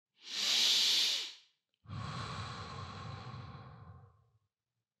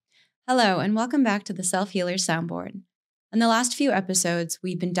Hello, and welcome back to the SelfHealers Soundboard. In the last few episodes,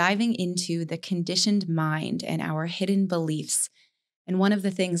 we've been diving into the conditioned mind and our hidden beliefs. And one of the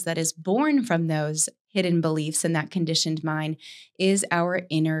things that is born from those hidden beliefs and that conditioned mind is our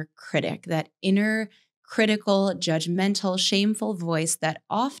inner critic, that inner critical, judgmental, shameful voice that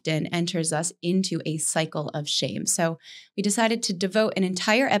often enters us into a cycle of shame. So we decided to devote an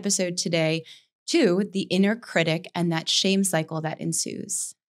entire episode today to the inner critic and that shame cycle that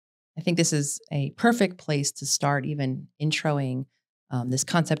ensues. I think this is a perfect place to start even introing this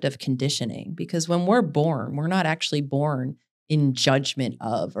concept of conditioning, because when we're born, we're not actually born in judgment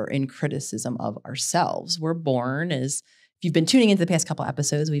of or in criticism of ourselves. We're born as, if you've been tuning into the past couple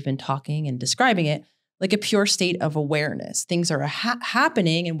episodes, we've been talking and describing it like a pure state of awareness. Things are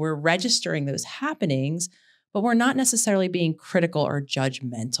happening and we're registering those happenings, but we're not necessarily being critical or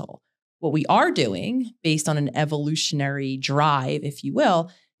judgmental. What we are doing, based on an evolutionary drive, if you will,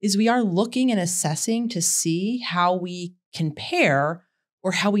 is we are looking and assessing to see how we compare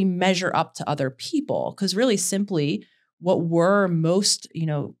or how we measure up to other people. Because really simply, what we're most,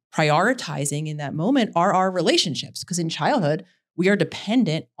 prioritizing in that moment are our relationships. Because in childhood, we are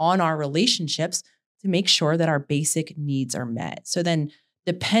dependent on our relationships to make sure that our basic needs are met. So then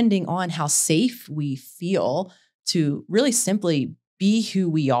depending on how safe we feel to really simply be who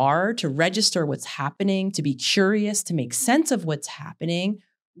we are, to register what's happening, to be curious, to make sense of what's happening,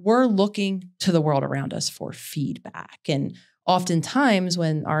 we're looking to the world around us for feedback. And oftentimes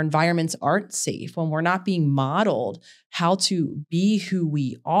when our environments aren't safe, when we're not being modeled how to be who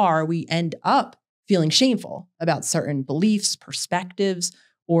we are, we end up feeling shameful about certain beliefs, perspectives,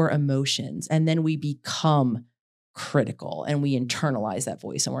 or emotions. And then we become critical and we internalize that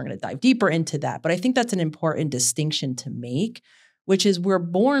voice. And we're going to dive deeper into that. But I think that's an important distinction to make, which is we're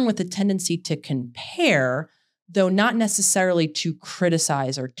born with a tendency to compare, though not necessarily to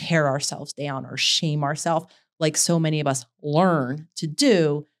criticize or tear ourselves down or shame ourselves like so many of us learn to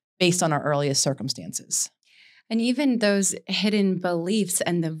do based on our earliest circumstances. And even those hidden beliefs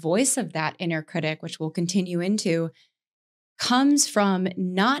and the voice of that inner critic, which we'll continue into, comes from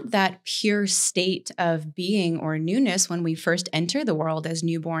not that pure state of being or newness when we first enter the world as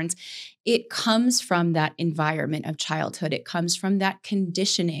newborns. It comes from that environment of childhood. It comes from that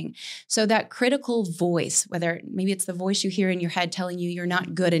conditioning. So that critical voice, whether maybe it's the voice you hear in your head telling you you're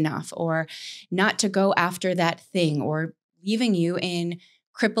not good enough or not to go after that thing or leaving you in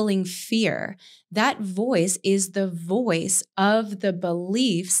crippling fear, that voice is the voice of the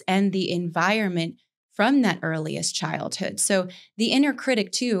beliefs and the environment from that earliest childhood. So the inner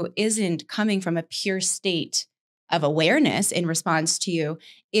critic too isn't coming from a pure state of awareness in response to you.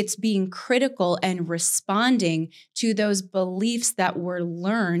 It's being critical and responding to those beliefs that were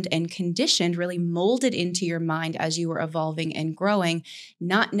learned and conditioned, really molded into your mind as you were evolving and growing,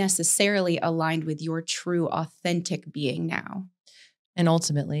 not necessarily aligned with your true, authentic being now. And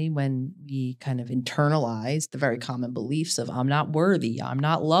ultimately, when we kind of internalize the very common beliefs of I'm not worthy, I'm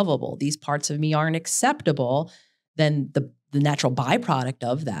not lovable, these parts of me aren't acceptable, then the natural byproduct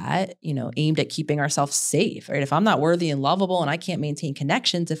of that, aimed at keeping ourselves safe, right? If I'm not worthy and lovable and I can't maintain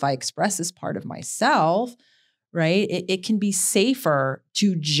connections, if I express this part of myself, right, it can be safer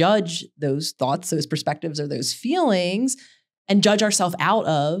to judge those thoughts, those perspectives, or those feelings and judge ourselves out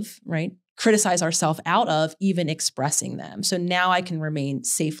of, right? Criticize ourselves out of even expressing them. So now I can remain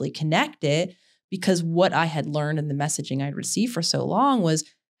safely connected because what I had learned in the messaging I'd received for so long was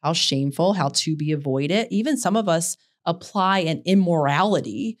how shameful, how to be avoided. Even some of us apply an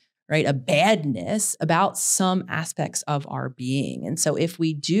immorality, right? A badness about some aspects of our being. And so if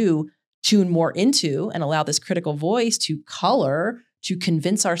we do tune more into and allow this critical voice to color, to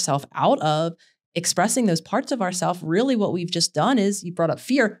convince ourselves out of expressing those parts of ourselves, really what we've just done is, you brought up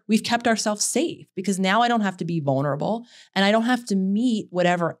fear, we've kept ourselves safe because now I don't have to be vulnerable and I don't have to meet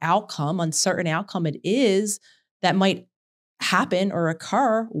whatever outcome, uncertain outcome it is that might happen or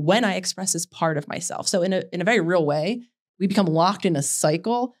occur when I express this part of myself. So in a very real way, we become locked in a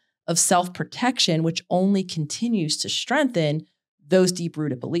cycle of self-protection, which only continues to strengthen those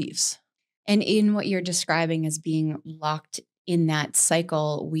deep-rooted beliefs. And in what you're describing as being locked in that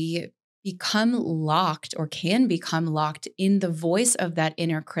cycle, we become locked or can become locked in the voice of that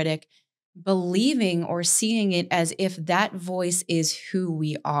inner critic, believing or seeing it as if that voice is who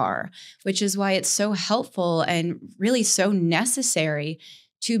we are, which is why it's so helpful and really so necessary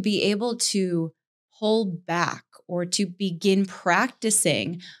to be able to pull back or to begin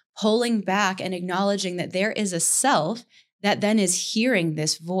practicing pulling back and acknowledging that there is a self that then is hearing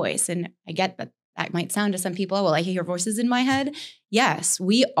this voice. And I get that that might sound to some people, oh, well, I hear voices in my head. Yes,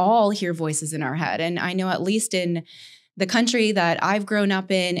 we all hear voices in our head. And I know at least in the country that I've grown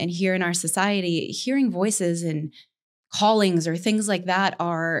up in and here in our society, hearing voices and callings or things like that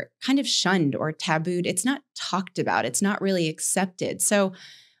are kind of shunned or tabooed. It's not talked about. It's not really accepted. So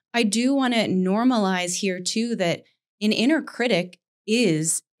I do want to normalize here too that an inner critic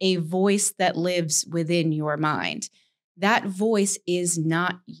is a voice that lives within your mind. That voice is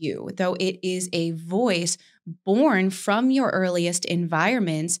not you, though it is a voice born from your earliest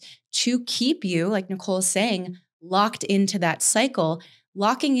environments to keep you, like Nicole is saying, locked into that cycle.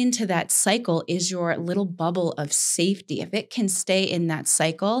 Locking into that cycle is your little bubble of safety. If it can stay in that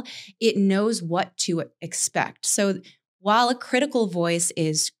cycle, it knows what to expect. So while a critical voice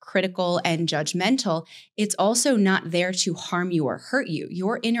is critical and judgmental, it's also not there to harm you or hurt you.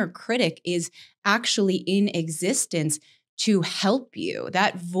 Your inner critic is actually in existence to help you.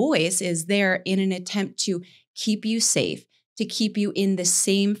 That voice is there in an attempt to keep you safe, to keep you in the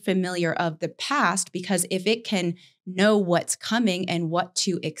same familiar of the past, because if it can know what's coming and what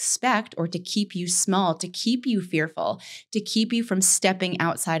to expect, or to keep you small, to keep you fearful, to keep you from stepping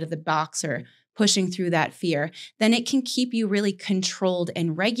outside of the box or pushing through that fear, then it can keep you really controlled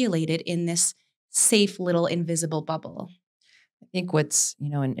and regulated in this safe little invisible bubble. I think what's,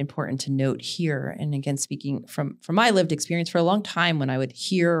 important to note here, and again, speaking from my lived experience, for a long time when I would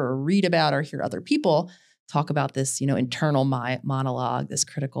hear or read about or hear other people talk about this, internal monologue, this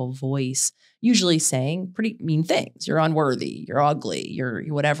critical voice, usually saying pretty mean things. You're unworthy, you're ugly, you're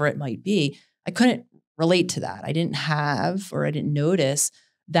whatever it might be. I couldn't relate to that. I didn't have, or I didn't notice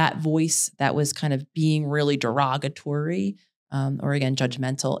that voice that was kind of being really derogatory, or again,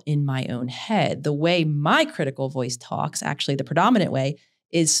 judgmental in my own head. The way my critical voice talks, actually the predominant way,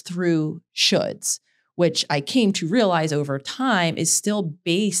 is through shoulds, which I came to realize over time is still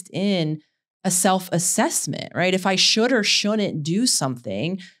based in a self-assessment, right? If I should or shouldn't do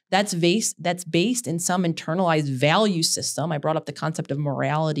something, that's based in some internalized value system. I brought up the concept of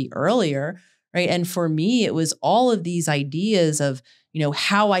morality earlier, right? And for me, it was all of these ideas of,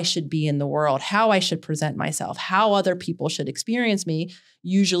 how I should be in the world, how I should present myself, how other people should experience me,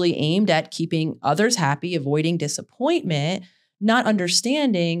 usually aimed at keeping others happy, avoiding disappointment, not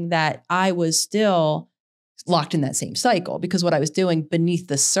understanding that I was still locked in that same cycle, because what I was doing beneath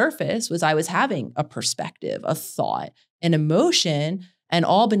the surface was I was having a perspective, a thought, an emotion, and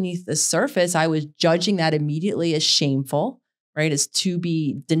all beneath the surface, I was judging that immediately as shameful, right? As to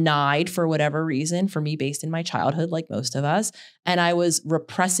be denied for whatever reason, for me, based in my childhood, like most of us. And I was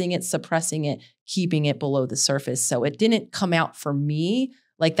repressing it, suppressing it, keeping it below the surface. So it didn't come out for me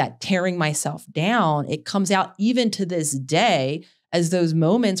like that, tearing myself down. It comes out even to this day as those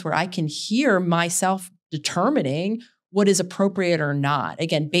moments where I can hear myself determining what is appropriate or not.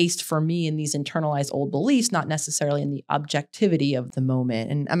 Again, based for me in these internalized old beliefs, not necessarily in the objectivity of the moment.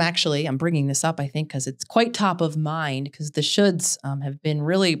 And I'm bringing this up, I think, because it's quite top of mind, because the shoulds have been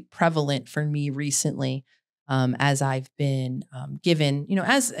really prevalent for me recently, as I've been given,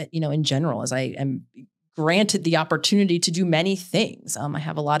 in general, as I am granted the opportunity to do many things. I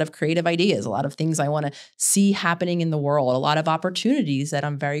have a lot of creative ideas, a lot of things I want to see happening in the world, a lot of opportunities that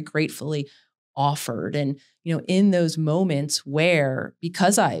I'm very gratefully offered. And, in those moments where,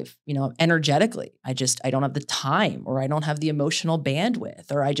 because I've, energetically, I don't have the time, or I don't have the emotional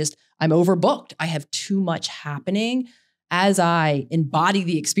bandwidth, or I'm overbooked. I have too much happening. As I embody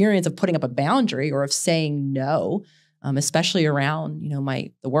the experience of putting up a boundary or of saying no, especially around,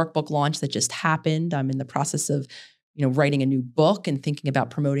 the workbook launch that just happened. I'm in the process of, writing a new book and thinking about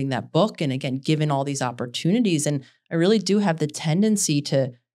promoting that book. And again, given all these opportunities, and I really do have the tendency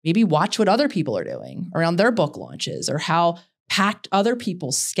to maybe watch what other people are doing around their book launches, or how packed other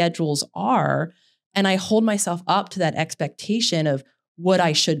people's schedules are. And I hold myself up to that expectation of what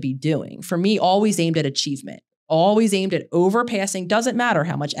I should be doing. For me, always aimed at achievement, always aimed at overpassing. Doesn't matter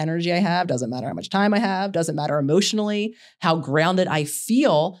how much energy I have, doesn't matter how much time I have, doesn't matter emotionally, how grounded I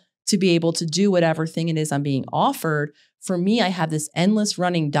feel to be able to do whatever thing it is I'm being offered. For me, I have this endless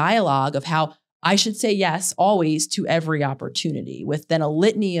running dialogue of how I should say yes always to every opportunity, with then a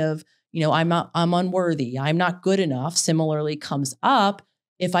litany of, I'm unworthy, I'm not good enough, similarly comes up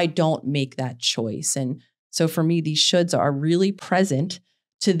if I don't make that choice. And so for me, these shoulds are really present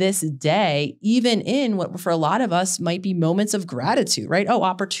to this day, even in what for a lot of us might be moments of gratitude, right? Oh,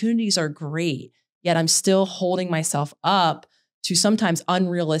 opportunities are great, yet I'm still holding myself up to sometimes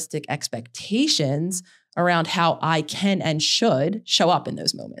unrealistic expectations around how I can and should show up in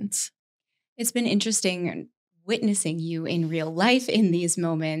those moments. It's been interesting witnessing you in real life in these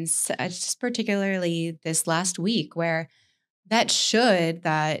moments, just particularly this last week, where that should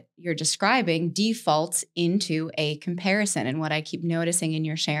that you're describing defaults into a comparison. And what I keep noticing in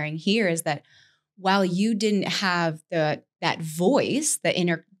your sharing here is that while you didn't have that voice,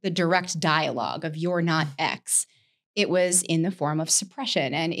 the direct dialogue of you're not X, it was in the form of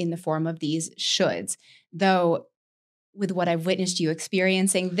suppression and in the form of these shoulds. Though with what I've witnessed you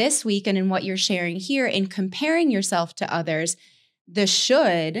experiencing this week and in what you're sharing here in comparing yourself to others, the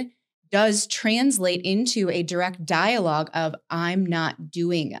should does translate into a direct dialogue of I'm not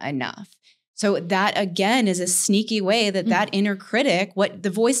doing enough. So that again is a sneaky way that inner critic, what the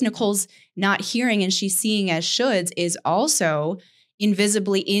voice Nicole's not hearing and she's seeing as shoulds, is also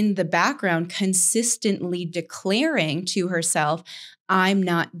invisibly in the background consistently declaring to herself, I'm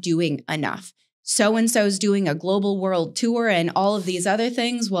not doing enough. So-and-so's doing a global world tour and all of these other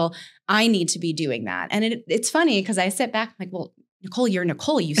things. Well, I need to be doing that. And it's funny because I sit back like, well, Nicole, you're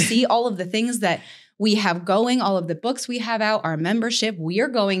Nicole. You see all of the things that we have going, all of the books we have out, our membership. We are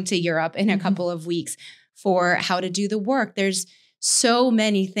going to Europe in a couple of weeks for how to do the work. There's so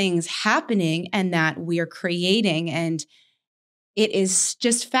many things happening and that we are creating. And it is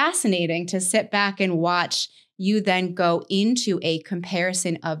just fascinating to sit back and watch you then go into a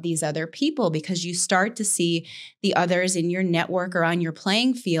comparison of these other people because you start to see the others in your network or on your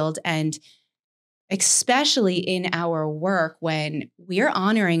playing field. And especially in our work when we're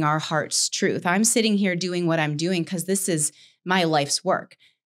honoring our heart's truth. I'm sitting here doing what I'm doing because this is my life's work.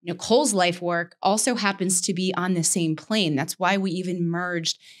 Nicole's life work also happens to be on the same plane. That's why we even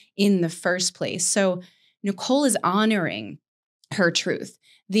merged in the first place. So Nicole is honoring her truth.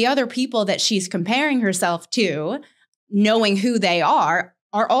 The other people that she's comparing herself to, knowing who they are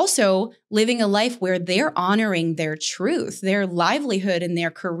also living a life where they're honoring their truth. Their livelihood and their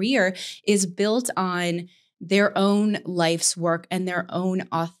career is built on their own life's work and their own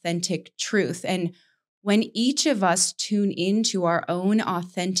authentic truth. And when each of us tune into our own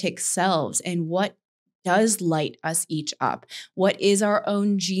authentic selves and what does light us each up, what is our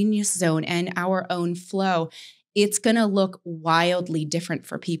own genius zone and our own flow, it's going to look wildly different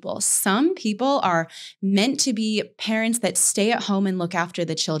for people. Some people are meant to be parents that stay at home and look after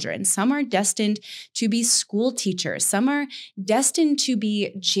the children. Some are destined to be school teachers. Some are destined to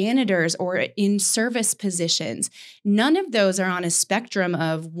be janitors or in service positions. None of those are on a spectrum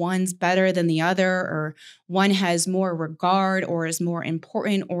of one's better than the other, or one has more regard or is more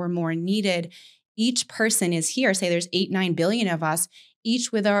important or more needed. Each person is here. Say there's 8-9 billion of us,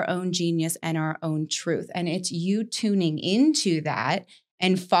 each with our own genius and our own truth. And it's you tuning into that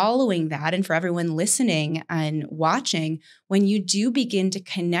and following that. And for everyone listening and watching, when you do begin to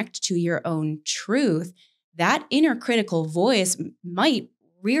connect to your own truth, that inner critical voice might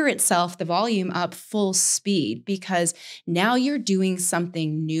rear itself the volume up full speed because now you're doing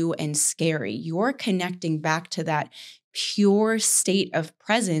something new and scary. You're connecting back to that pure state of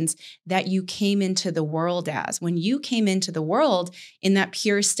presence that you came into the world as. When you came into the world in that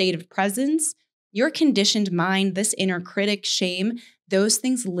pure state of presence, your conditioned mind, this inner critic, shame, those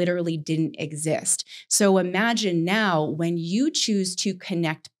things literally didn't exist. So imagine now when you choose to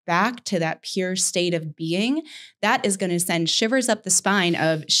connect back to that pure state of being, that is going to send shivers up the spine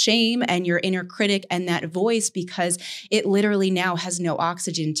of shame and your inner critic and that voice because it literally now has no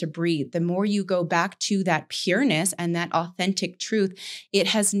oxygen to breathe. The more you go back to that pureness and that authentic truth, it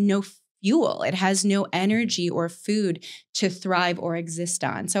has no fuel. It has no energy or food to thrive or exist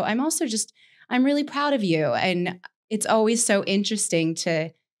on. So I'm really proud of you. And it's always so interesting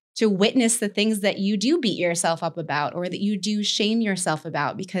to witness the things that you do beat yourself up about or that you do shame yourself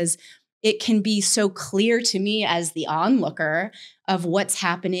about, because it can be so clear to me as the onlooker of what's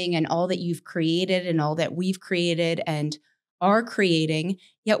happening and all that you've created and all that we've created and are creating,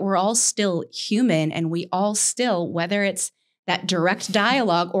 yet we're all still human and we all still, whether it's that direct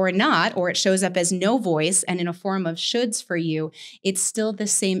dialogue or not, or it shows up as no voice and in a form of shoulds for you, it's still the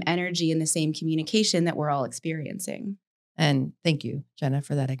same energy and the same communication that we're all experiencing. And thank you, Jenna,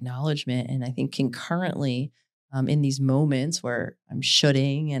 for that acknowledgement. And I think concurrently in these moments where I'm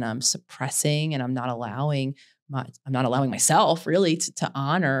shoulding and I'm suppressing and I'm not allowing myself really to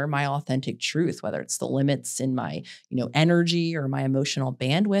honor my authentic truth, whether it's the limits in my, energy or my emotional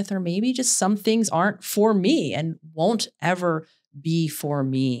bandwidth, or maybe just some things aren't for me and won't ever be for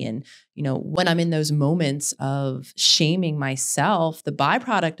me. And, when I'm in those moments of shaming myself, the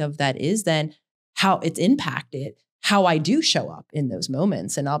byproduct of that is then how it's impacted how I do show up in those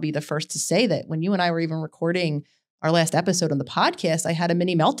moments. And I'll be the first to say that when you and I were even recording our last episode on the podcast, I had a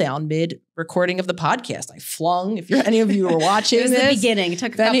mini meltdown mid recording of the podcast. I flung, if any of you were watching it was this, the beginning. It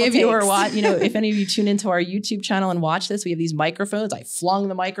took a couple any of takes. you are if any of you tune into our YouTube channel and watch this, we have these microphones. I flung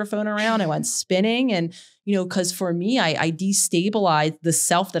the microphone around. I went spinning. And, because for me, I destabilized the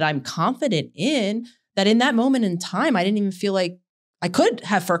self that I'm confident in, that in that moment in time, I didn't even feel like I could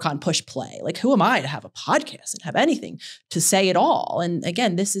have Furkan push play. Like, who am I to have a podcast and have anything to say at all? And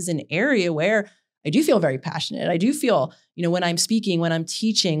again, this is an area where I do feel very passionate. I do feel, when I'm speaking, when I'm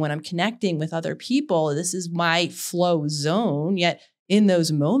teaching, when I'm connecting with other people, this is my flow zone. Yet in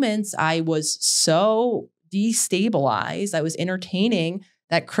those moments, I was so destabilized. I was entertaining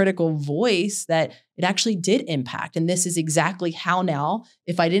that critical voice that it actually did impact. And this is exactly how now,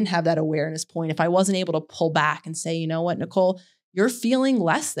 if I didn't have that awareness point, if I wasn't able to pull back and say, you know what, Nicole, you're feeling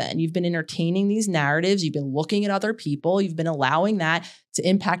less than. You've been entertaining these narratives. You've been looking at other people. You've been allowing that to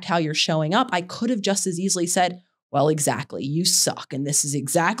impact how you're showing up. I could have just as easily said, well, exactly, you suck. And this is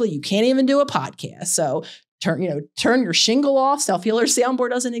exactly, you can't even do a podcast. So turn your shingle off. SelfHealers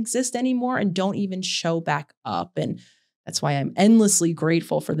soundboard doesn't exist anymore, and don't even show back up. And that's why I'm endlessly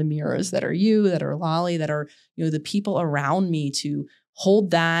grateful for the mirrors that are you, that are Lolly, that are, the people around me to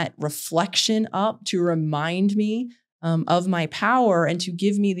hold that reflection up, to remind me of my power, and to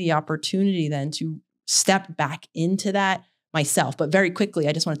give me the opportunity then to step back into that myself. But very quickly,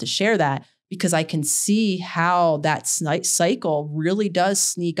 I just wanted to share that because I can see how that cycle really does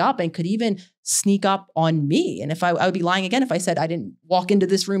sneak up and could even sneak up on me. And if I would be lying again if I said I didn't walk into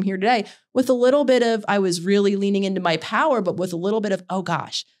this room here today with a little bit of, I was really leaning into my power, but with a little bit of, oh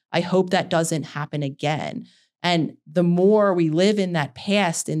gosh, I hope that doesn't happen again. And the more we live in that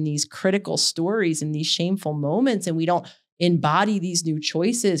past, in these critical stories, in these shameful moments, and we don't embody these new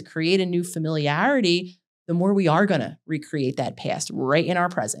choices, create a new familiarity, the more we are going to recreate that past right in our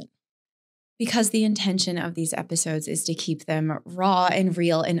present. Because the intention of these episodes is to keep them raw and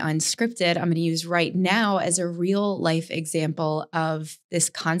real and unscripted, I'm going to use right now as a real life example of this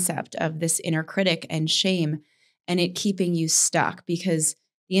concept of this inner critic and shame and it keeping you stuck, because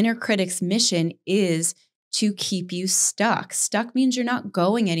the inner critic's mission is to keep you stuck. Stuck means you're not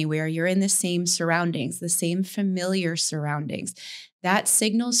going anywhere. You're in the same surroundings, the same familiar surroundings. That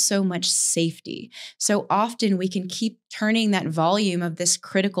signals so much safety. So often we can keep turning that volume of this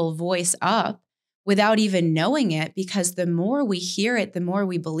critical voice up without even knowing it, because the more we hear it, the more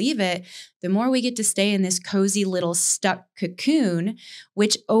we believe it, the more we get to stay in this cozy little stuck cocoon,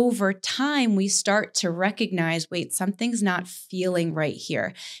 which over time we start to recognize, wait, something's not feeling right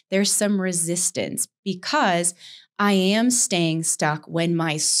here. There's some resistance because I am staying stuck when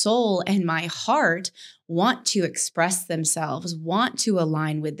my soul and my heart want to express themselves, want to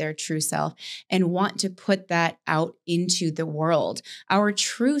align with their true self, and want to put that out into the world. Our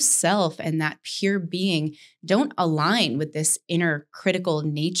true self and that pure being don't align with this inner critical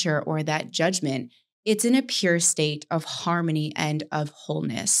nature or that judgment. It's in a pure state of harmony and of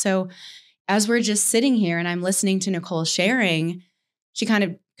wholeness. So as we're just sitting here and I'm listening to Nicole sharing, she kind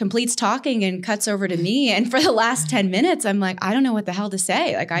of completes talking and cuts over to me. And for the last 10 minutes, I'm like, I don't know what the hell to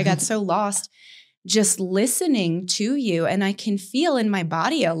say. Like, I got so lost just listening to you. And I can feel in my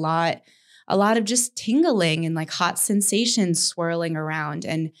body a lot of just tingling and like hot sensations swirling around.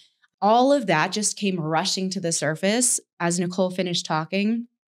 And all of that just came rushing to the surface as Nicole finished talking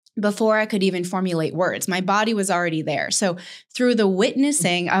before I could even formulate words. My body was already there. So through the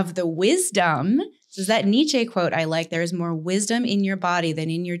witnessing of the wisdom, this is that Nietzsche quote I like, there is more wisdom in your body than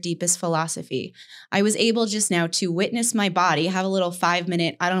in your deepest philosophy. I was able just now to witness my body, have a little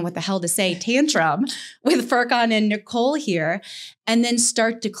 5-minute, I don't know what the hell to say, tantrum with Furkan and Nicole here, and then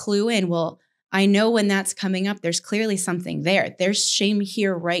start to clue in, well, I know when that's coming up, there's clearly something there. There's shame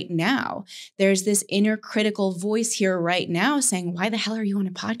here right now. There's this inner critical voice here right now saying, why the hell are you on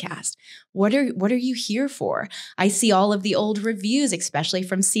a podcast? What are you here for? I see all of the old reviews, especially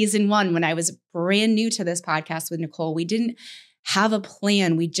from season 1 when I was brand new to this podcast with Nicole. We didn't have a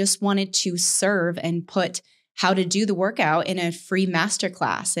plan. We just wanted to serve and put how to do the workout in a free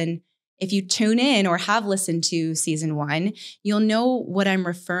masterclass. And if you tune in or have listened to season 1, you'll know what I'm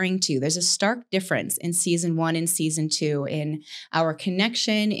referring to. There's a stark difference in season 1 and season 2 in our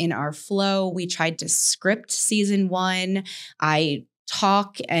connection, in our flow. We tried to script season 1. I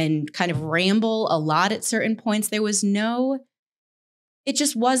talk and kind of ramble a lot at certain points. It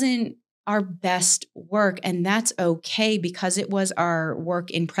just wasn't our best work. And that's okay because it was our work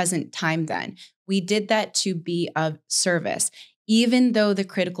in present time then. We did that to be of service, even though the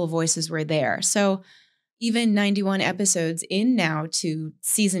critical voices were there. So even 91 episodes in now to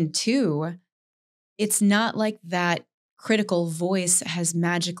season 2, it's not like that critical voice has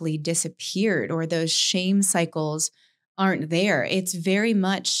magically disappeared or those shame cycles aren't there. It's very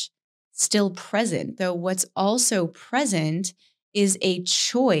much still present, though what's also present is a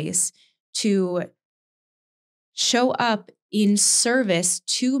choice to show up in service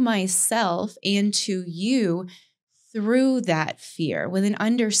to myself and to you through that fear, with an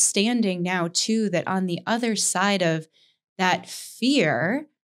understanding now too that on the other side of that fear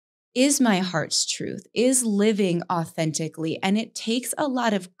is my heart's truth, is living authentically. And it takes a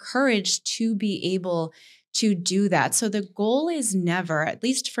lot of courage to be able to do that. So the goal is never, at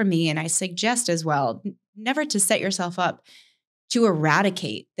least for me, and I suggest as well, never to set yourself up to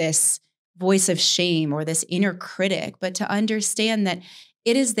eradicate this voice of shame or this inner critic, but to understand that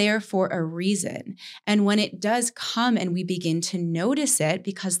it is there for a reason. And when it does come and we begin to notice it,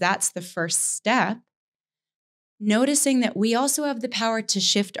 because that's the first step, noticing that we also have the power to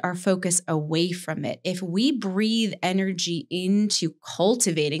shift our focus away from it. If we breathe energy into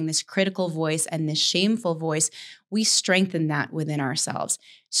cultivating this critical voice and this shameful voice, we strengthen that within ourselves.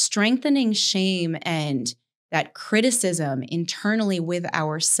 Strengthening shame and that criticism internally with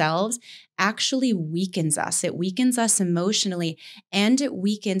ourselves actually weakens us. It weakens us emotionally and it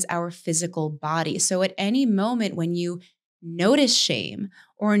weakens our physical body. So at any moment when you notice shame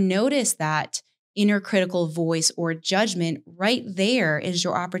or notice that inner critical voice or judgment, right there is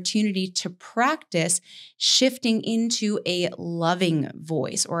your opportunity to practice shifting into a loving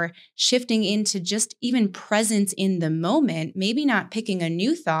voice or shifting into just even presence in the moment, maybe not picking a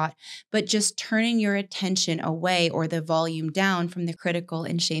new thought, but just turning your attention away or the volume down from the critical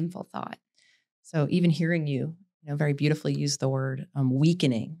and shameful thought. So even hearing you very beautifully use the word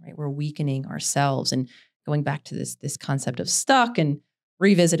weakening, right? We're weakening ourselves and going back to this concept of stuck and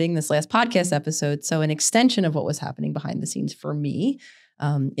revisiting this last podcast episode. So an extension of what was happening behind the scenes for me,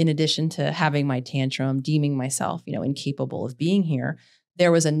 in addition to having my tantrum, deeming myself, incapable of being here,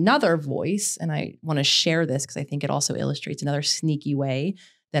 there was another voice. And I want to share this because I think it also illustrates another sneaky way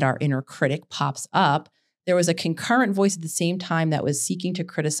that our inner critic pops up. There was a concurrent voice at the same time that was seeking to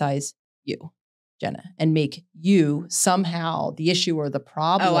criticize you, Jenna, and make you somehow the issue or the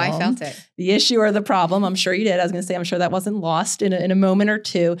problem. Oh, I felt it. The issue or the problem. I'm sure you did. I was going to say, I'm sure that wasn't lost in a moment or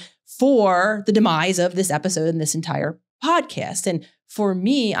two for the demise of this episode and this entire podcast. And for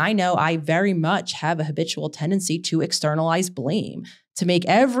me, I know I very much have a habitual tendency to externalize blame, to make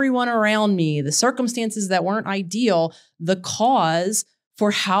everyone around me, the circumstances that weren't ideal, the cause for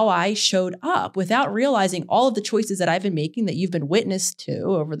how I showed up without realizing all of the choices that I've been making that you've been witness to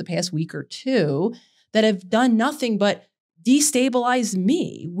over the past week or two that have done nothing but destabilize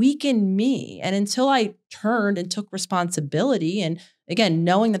me, weaken me. And until I turned and took responsibility, and again,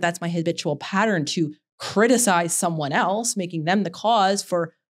 knowing that that's my habitual pattern to criticize someone else, making them the cause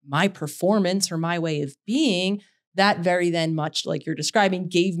for my performance or my way of being, that very then, much like you're describing,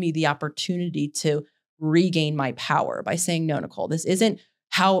 gave me the opportunity to regain my power by saying, no, Nicole, this isn't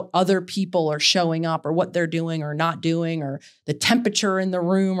how other people are showing up or what they're doing or not doing or the temperature in the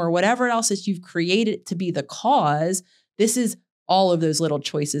room or whatever else that you've created to be the cause. This is all of those little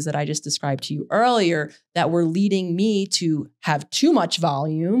choices that I just described to you earlier that were leading me to have too much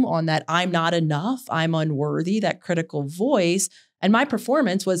volume on that I'm not enough, I'm unworthy, that critical voice. And my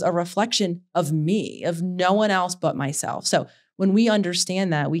performance was a reflection of me, of no one else but myself. So when we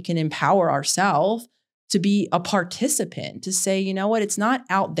understand that, we can empower ourselves to be a participant, to say, you know what, it's not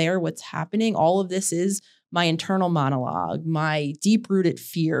out there what's happening. All of this is my internal monologue, my deep-rooted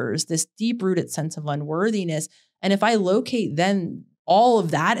fears, this deep-rooted sense of unworthiness. And if I locate then all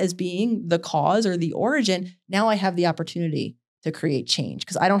of that as being the cause or the origin, now I have the opportunity to create change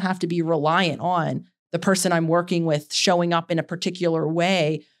because I don't have to be reliant on the person I'm working with showing up in a particular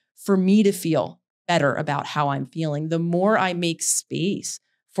way for me to feel better about how I'm feeling. The more I make space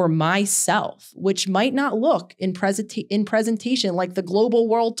for myself, which might not look in presentation like the global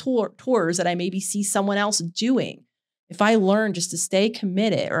world tours that I maybe see someone else doing. If I learn just to stay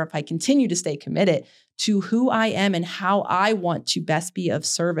committed, or if I continue to stay committed to who I am and how I want to best be of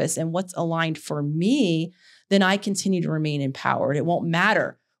service and what's aligned for me, then I continue to remain empowered. It won't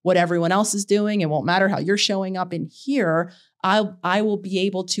matter what everyone else is doing. It won't matter how you're showing up in here. I will be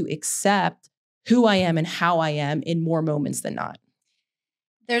able to accept who I am and how I am in more moments than not.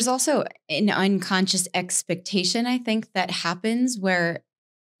 There's also an unconscious expectation, I think, that happens where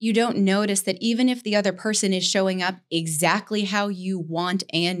you don't notice that even if the other person is showing up exactly how you want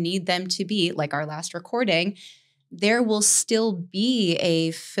and need them to be, like our last recording, there will still be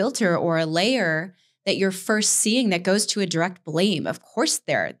a filter or a layer that you're first seeing that goes to a direct blame. Of course,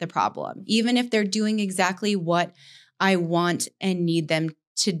 they're the problem, even if they're doing exactly what I want and need them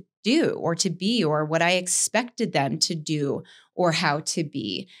to do or to be, or what I expected them to do or how to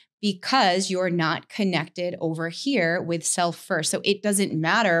be, because you're not connected over here with self first. So it doesn't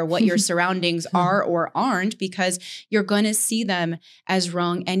matter what your surroundings are or aren't, because you're going to see them as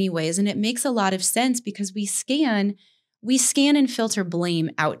wrong anyways. And it makes a lot of sense because we scan and filter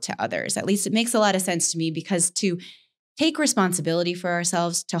blame out to others. At least it makes a lot of sense to me, because to take responsibility for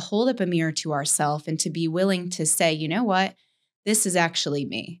ourselves, to hold up a mirror to ourselves and to be willing to say, you know what, this is actually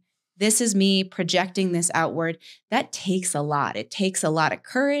me. This is me projecting this outward. That takes a lot. It takes a lot of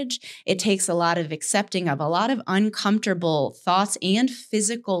courage. It takes a lot of accepting of a lot of uncomfortable thoughts and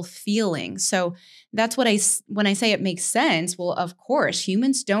physical feelings. So that's what when I say it makes sense. Well, of course,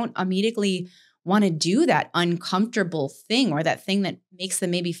 humans don't immediately want to do that uncomfortable thing or that thing that makes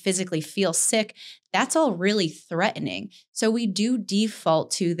them maybe physically feel sick. That's all really threatening. So we do default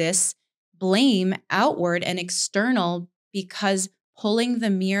to this blame outward and external because pulling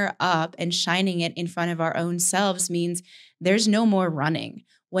the mirror up and shining it in front of our own selves means there's no more running.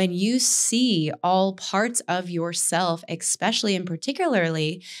 When you see all parts of yourself, especially and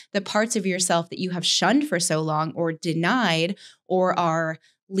particularly the parts of yourself that you have shunned for so long or denied or are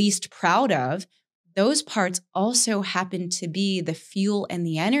least proud of, those parts also happen to be the fuel and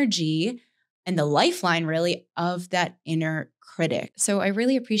the energy and the lifeline really of that inner critic. So I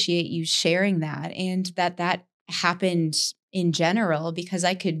really appreciate you sharing that and that happened in general, because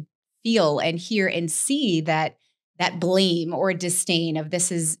I could feel and hear and see that blame or disdain of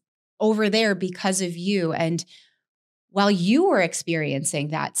this is over there because of you. And while you were experiencing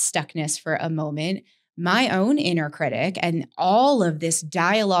that stuckness for a moment, my own inner critic and all of this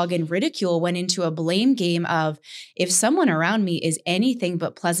dialogue and ridicule went into a blame game of, if someone around me is anything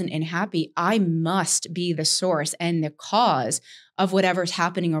but pleasant and happy, I must be the source and the cause of whatever's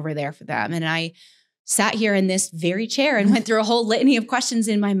happening over there for them. And I sat here in this very chair and went through a whole litany of questions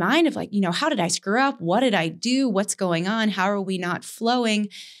in my mind of like, how did I screw up? What did I do? What's going on? How are we not flowing?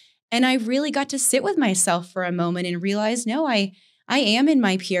 And I really got to sit with myself for a moment and realize, no, I am in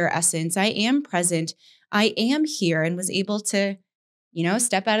my pure essence. I am present. I am here, and was able to,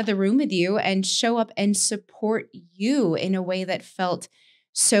 step out of the room with you and show up and support you in a way that felt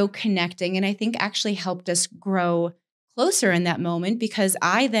so connecting. And I think actually helped us grow closer in that moment, because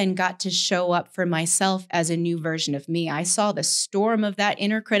I then got to show up for myself as a new version of me. I saw the storm of that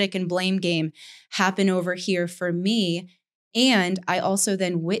inner critic and blame game happen over here for me. And I also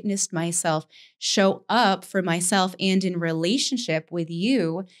then witnessed myself show up for myself and in relationship with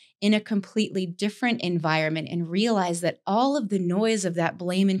you in a completely different environment, and realize that all of the noise of that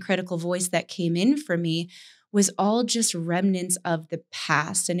blame and critical voice that came in for me was all just remnants of the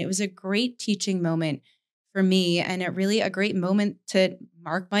past. And it was a great teaching moment for me, and a great moment to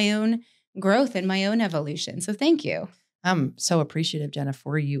mark my own growth and my own evolution. So thank you. I'm so appreciative, Jenna,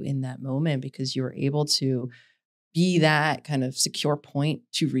 for you in that moment, because you were able to be that kind of secure point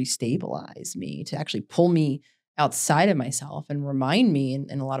to restabilize me, to actually pull me outside of myself and remind me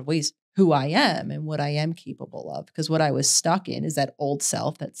in a lot of ways who I am and what I am capable of. Because what I was stuck in is that old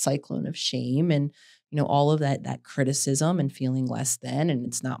self, that cyclone of shame and all of that criticism and feeling less than, and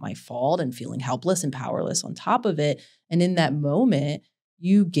it's not my fault, and feeling helpless and powerless on top of it. And in that moment,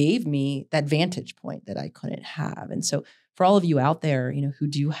 you gave me that vantage point that I couldn't have. And so for all of you out there, who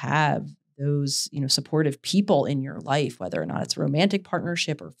do have those, supportive people in your life, whether or not it's a romantic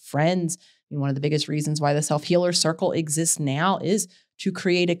partnership or friends, one of the biggest reasons why the Self-Healer Circle exists now is to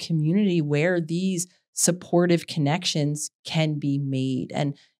create a community where these supportive connections can be made.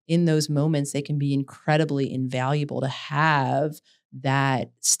 And in those moments, they can be incredibly invaluable to have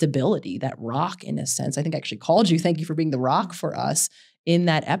that stability, that rock in a sense. I think I actually called you. Thank you for being the rock for us in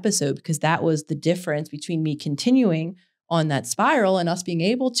that episode, because that was the difference between me continuing on that spiral and us being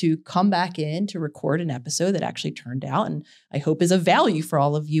able to come back in to record an episode that actually turned out, and I hope is of value for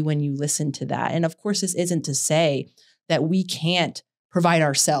all of you when you listen to that. And of course, this isn't to say that we can't provide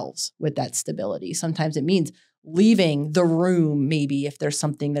ourselves with that stability. Sometimes it means leaving the room, maybe if there's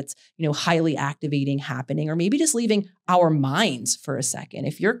something that's, highly activating happening, or maybe just leaving our minds for a second.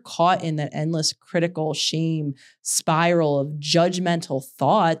 If you're caught in that endless critical shame spiral of judgmental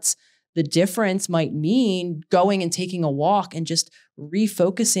thoughts, the difference might mean going and taking a walk and just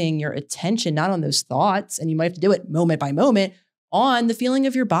refocusing your attention, not on those thoughts, and you might have to do it moment by moment, on the feeling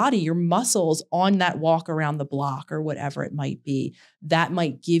of your body, your muscles on that walk around the block or whatever it might be. That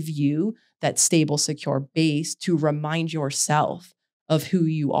might give you that stable, secure base to remind yourself of who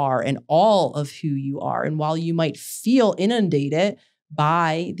you are and all of who you are. And while you might feel inundated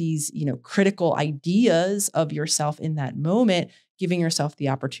by these, critical ideas of yourself in that moment, giving yourself the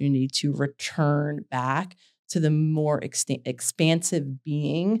opportunity to return back to the more expansive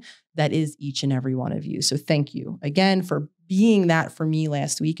being that is each and every one of you. So thank you again for being that for me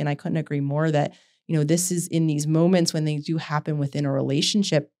last week. And I couldn't agree more that, this is in these moments when they do happen within a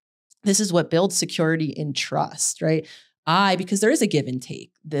relationship, this is what builds security and trust, right? Because there is a give and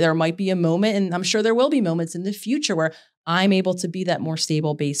take. There might be a moment, and I'm sure there will be moments in the future where I'm able to be that more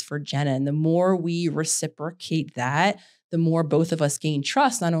stable base for Jenna. And the more we reciprocate that, the more both of us gain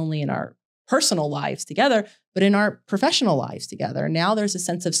trust, not only in our personal lives together, but in our professional lives together. Now there's a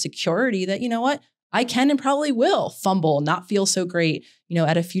sense of security that, you know what, I can and probably will fumble, not feel so great,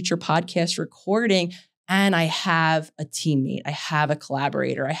 at a future podcast recording. And I have a teammate, I have a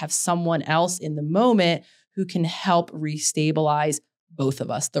collaborator, I have someone else in the moment who can help restabilize both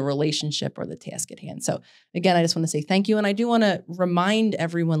of us, the relationship or the task at hand. So again, I just want to say thank you. And I do want to remind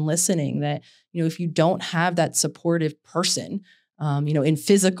everyone listening that, if you don't have that supportive person, in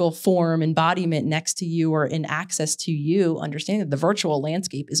physical form, embodiment next to you or in access to you, understanding that the virtual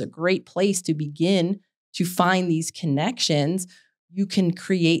landscape is a great place to begin to find these connections. You can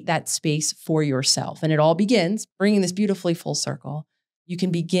create that space for yourself. And it all begins, bringing this beautifully full circle. You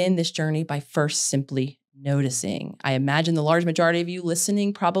can begin this journey by first simply noticing. I imagine the large majority of you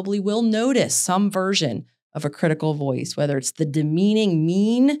listening probably will notice some version of a critical voice, whether it's the demeaning,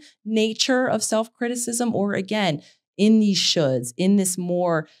 mean nature of self-criticism, or again, in these shoulds, in this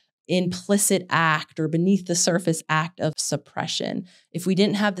more implicit act or beneath the surface act of suppression. If we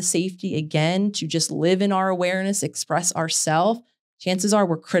didn't have the safety, again, to just live in our awareness, express ourselves, chances are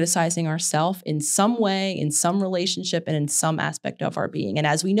we're criticizing ourselves in some way, in some relationship, and in some aspect of our being. And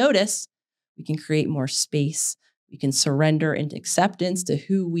as we notice, we can create more space. We can surrender into acceptance to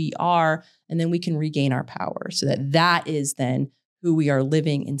who we are, and then we can regain our power so that is then who we are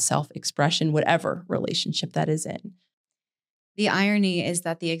living in self-expression, whatever relationship that is in. The irony is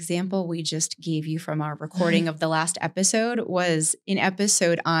that the example we just gave you from our recording of the last episode was an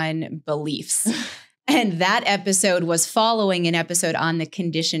episode on beliefs. And that episode was following an episode on the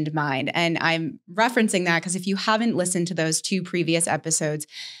conditioned mind. And I'm referencing that because if you haven't listened to those two previous episodes,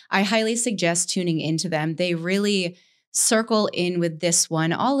 I highly suggest tuning into them. They really circle in with this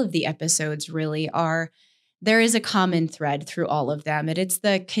one. All of the episodes really are. There is a common thread through all of them, and it's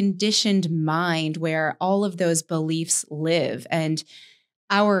the conditioned mind where all of those beliefs live. And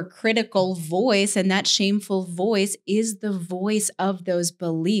our critical voice and that shameful voice is the voice of those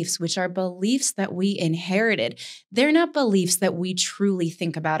beliefs, which are beliefs that we inherited. They're not beliefs that we truly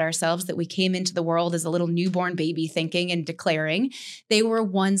think about ourselves, that we came into the world as a little newborn baby thinking and declaring. They were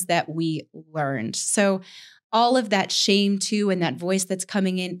ones that we learned. So all of that shame too, and that voice that's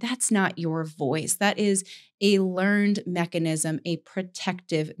coming in, that's not your voice. That is a learned mechanism, a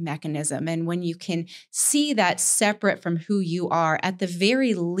protective mechanism. And when you can see that separate from who you are, at the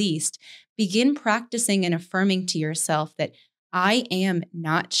very least, begin practicing and affirming to yourself that I am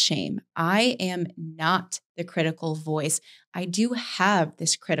not shame. I am not the critical voice. I do have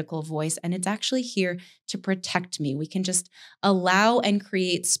this critical voice, and it's actually here to protect me. We can just allow and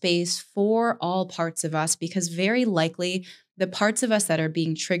create space for all parts of us, because very likely the parts of us that are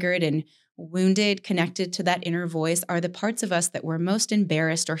being triggered and wounded, connected to that inner voice, are the parts of us that we're most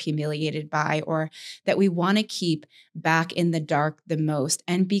embarrassed or humiliated by, or that we want to keep back in the dark the most.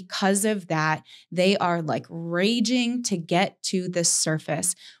 And because of that, they are like raging to get to the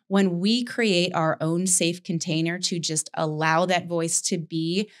surface. When we create our own safe container to just allow that voice to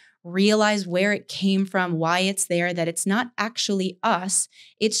be, realize where it came from, why it's there, that it's not actually us,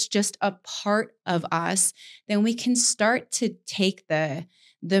 it's just a part of us, then we can start to take the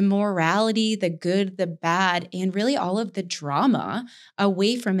morality, the good, the bad, and really all of the drama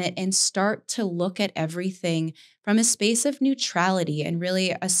away from it and start to look at everything from a space of neutrality and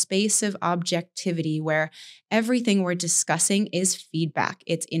really a space of objectivity where everything we're discussing is feedback,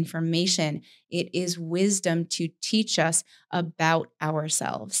 it's information, it is wisdom to teach us about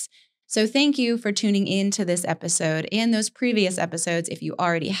ourselves. So thank you for tuning in to this episode and those previous episodes. If you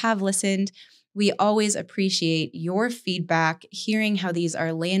already have listened, we always appreciate your feedback, hearing how these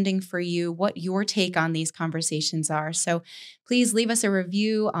are landing for you, what your take on these conversations are. So please leave us a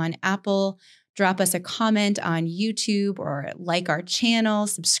review on Apple, drop us a comment on YouTube, or like our channel,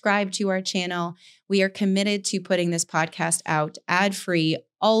 subscribe to our channel. We are committed to putting this podcast out ad-free,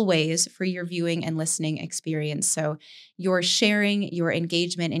 always, for your viewing and listening experience. So your sharing, your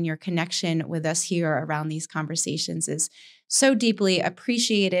engagement, and your connection with us here around these conversations is so deeply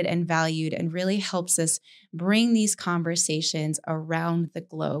appreciated and valued, and really helps us bring these conversations around the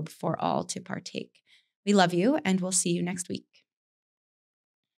globe for all to partake. We love you, and we'll see you next week.